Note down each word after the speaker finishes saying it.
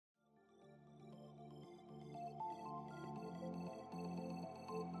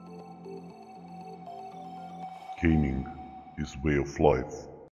Gaming is way of life.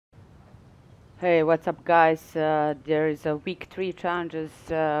 Hey, what's up, guys? There is a week 3 challenges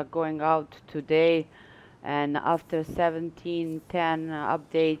going out today, and after 17:10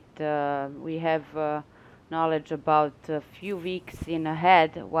 update, we have knowledge about a few weeks in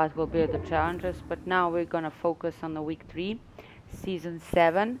ahead what will be the challenges. But now we're gonna focus on the week 3, season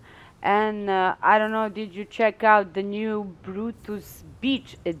 7, and I don't know. Did you check out the new Brutus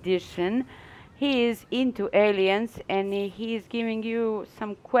Beach edition? He is into aliens, and he is giving you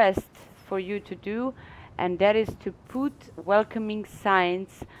some quests for you to do, and that is to put welcoming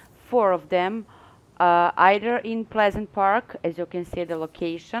signs, 4 of them, either in Pleasant Park, as you can see the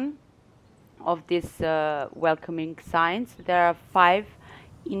location of these welcoming signs. There are 5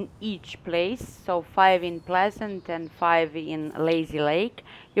 in each place, so 5 in Pleasant and 5 in Lazy Lake.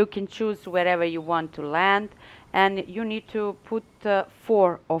 You can choose wherever you want to land, and you need to put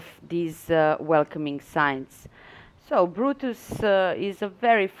 4 of these welcoming signs. So Brutus is a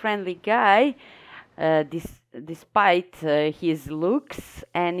very friendly guy, despite his looks,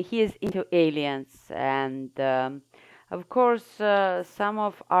 and he is into aliens. And of course, some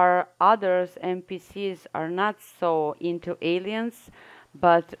of our others NPCs are not so into aliens,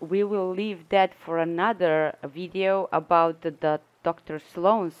 but we will leave that for another video about the Dr.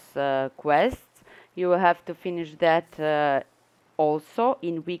 Sloan's quests. You will have to finish that also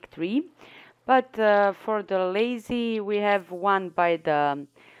in week 3. But for the lazy, we have one by the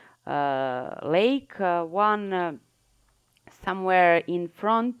lake, one somewhere in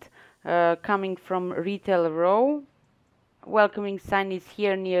front, coming from Retail Row. Welcoming sign is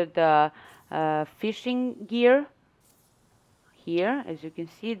here near the fishing gear. Here, as you can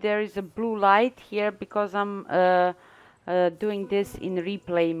see, there is a blue light here because I'm doing this in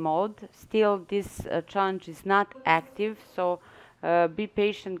replay mode. Still, this challenge is not active, so be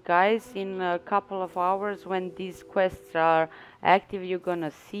patient, guys. In a couple of hours, when these quests are active, you're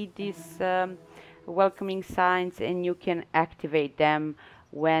gonna see these welcoming signs, and you can activate them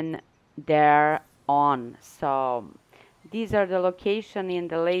when they're on. So these are the location in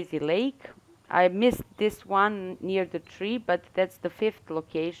the Lazy Lake. I missed this one near the tree, but that's the 5th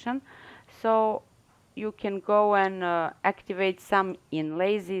location. So you can go and activate some in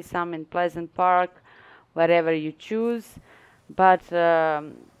Lazy, some in Pleasant Park, whatever you choose. But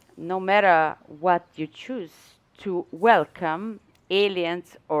no matter what you choose to welcome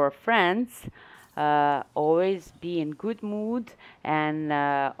aliens or friends, always be in good mood, and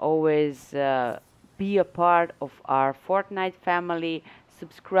always be a part of our Fortnite family.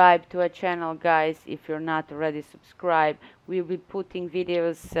 Subscribe to our channel, guys, if you're not already subscribed. We'll be putting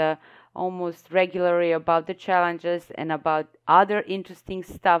videos almost regularly about the challenges and about other interesting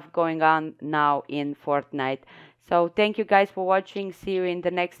stuff going on now in Fortnite. So thank you guys for watching. See you in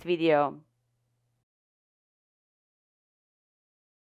the next video.